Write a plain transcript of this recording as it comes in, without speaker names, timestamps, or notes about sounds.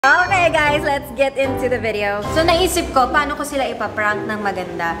guys, let's get into the video. So naisip ko, paano ko sila ipaprank ng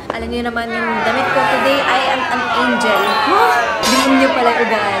maganda. Alam niyo naman yung damit ko today, I am an angel. Dilim niyo pala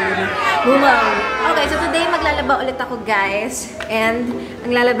ugali. Bumaw. Okay, so today maglalaba ulit ako guys. And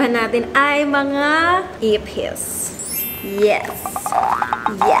ang lalaban natin ay mga IPIS. Yes.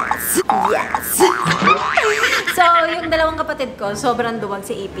 Yes. Yes. So, yung dalawang kapatid ko, sobrang duwag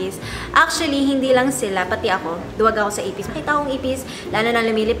sa IPIS. Actually, hindi lang sila, pati ako. Duwag ako sa IPIS. Makita akong IPIS, lalo na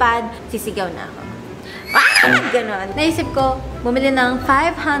lumilipad, sisigaw na ako. Ganon. Naisip ko, bumili ng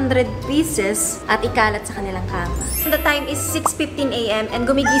 500 pieces at ikalat sa kanilang kama. The time is 6:15 AM and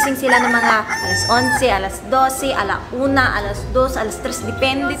gumigising sila ng mga alas 11, alas 12, alauna, alas 2, alas 3,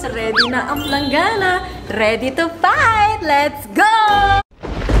 depende sa ready na ang planggana. Ready to fight! Let's go!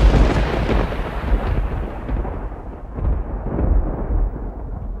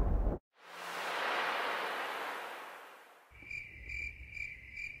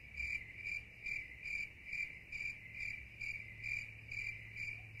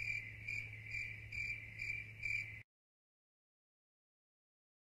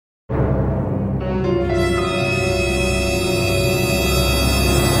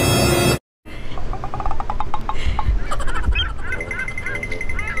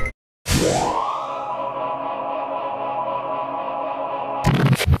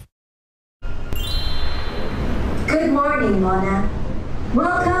 Good morning, Mona.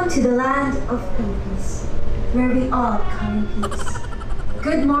 Welcome to the land of IPIS, where we all come in peace.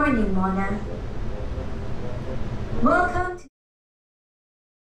 Good morning, Mona. Welcome to...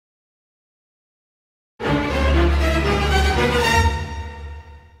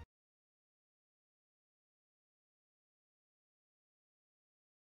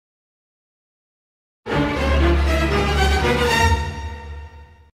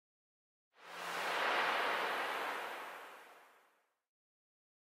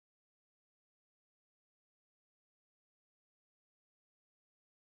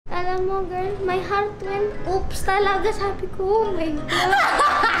 Alam mo, girl, my heart went oops talaga, sabi ko. Oh my God.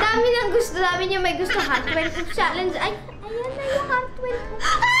 Dami nang gusto, dami niya may gusto heart went oops challenge. Ay, ayan na yung heart went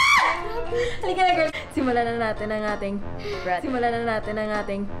oops. Halika na, girl. Simulan na natin ang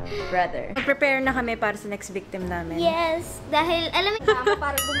ating brother. Prepare na kami para sa next victim namin. Yes, dahil alam mo, tama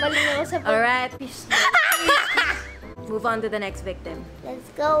para gumaling ako sa Alright. Move on to the next victim. Let's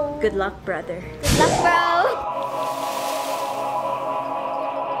go. Good luck, brother. Good luck, bro.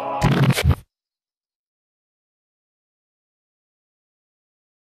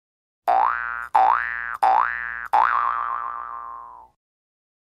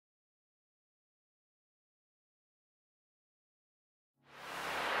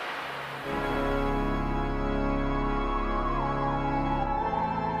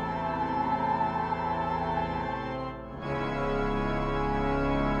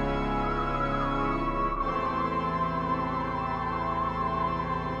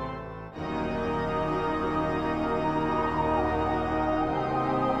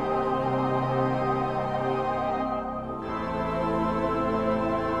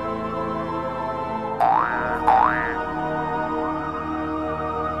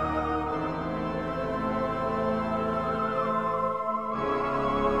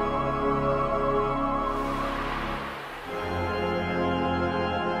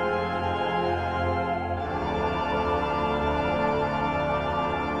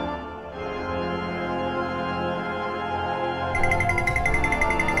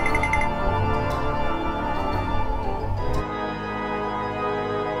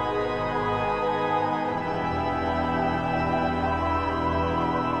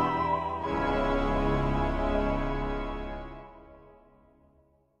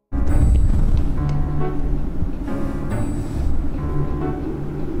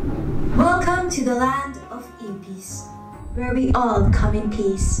 to the land of IPIS, where we all come in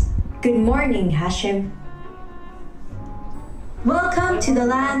peace. Good morning, HASHIM. Welcome to the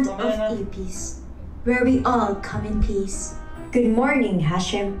land of IPIS, where we all come in peace. Good morning,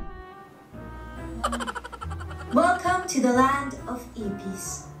 HASHIM. Welcome to the land of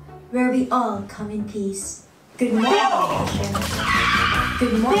IPIS, where we all come in peace. Good morning, HASHIM.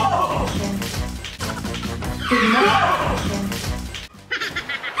 Good morning, HASHIM. Good morning, HASHIM.